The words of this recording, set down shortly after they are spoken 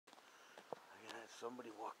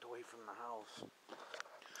Somebody walked away from the house.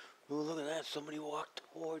 Oh, look at that. Somebody walked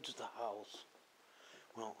towards the house.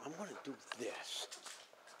 Well, I'm going to do this.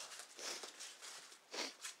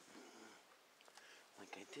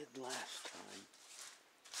 Like I did last time.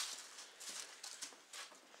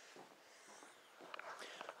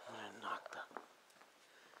 I'm going to knock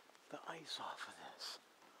the ice off of this.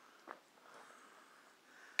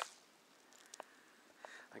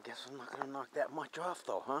 I guess I'm not going to knock that much off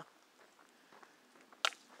though, huh?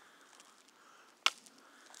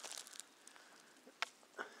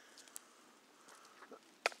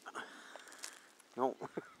 No,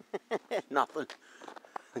 nothing.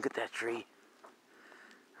 Look at that tree.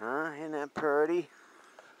 Huh? Isn't that pretty?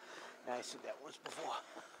 Yeah, I said that once before.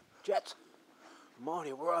 Jets, I'm out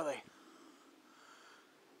here. Where are they?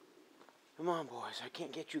 Come on, boys. I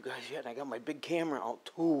can't get you guys yet. I got my big camera out,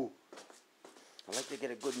 too. I like to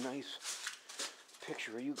get a good, nice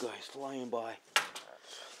picture of you guys flying by.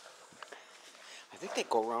 I think they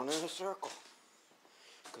go around in a circle.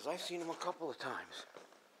 Because I've seen them a couple of times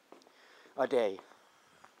a day.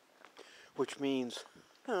 Which means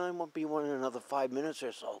I won't be one in another 5 minutes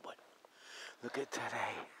or so, but look at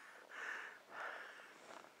today.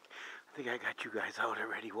 I think I got you guys out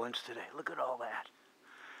already once today. Look at all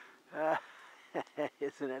that.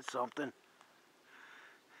 Isn't that something?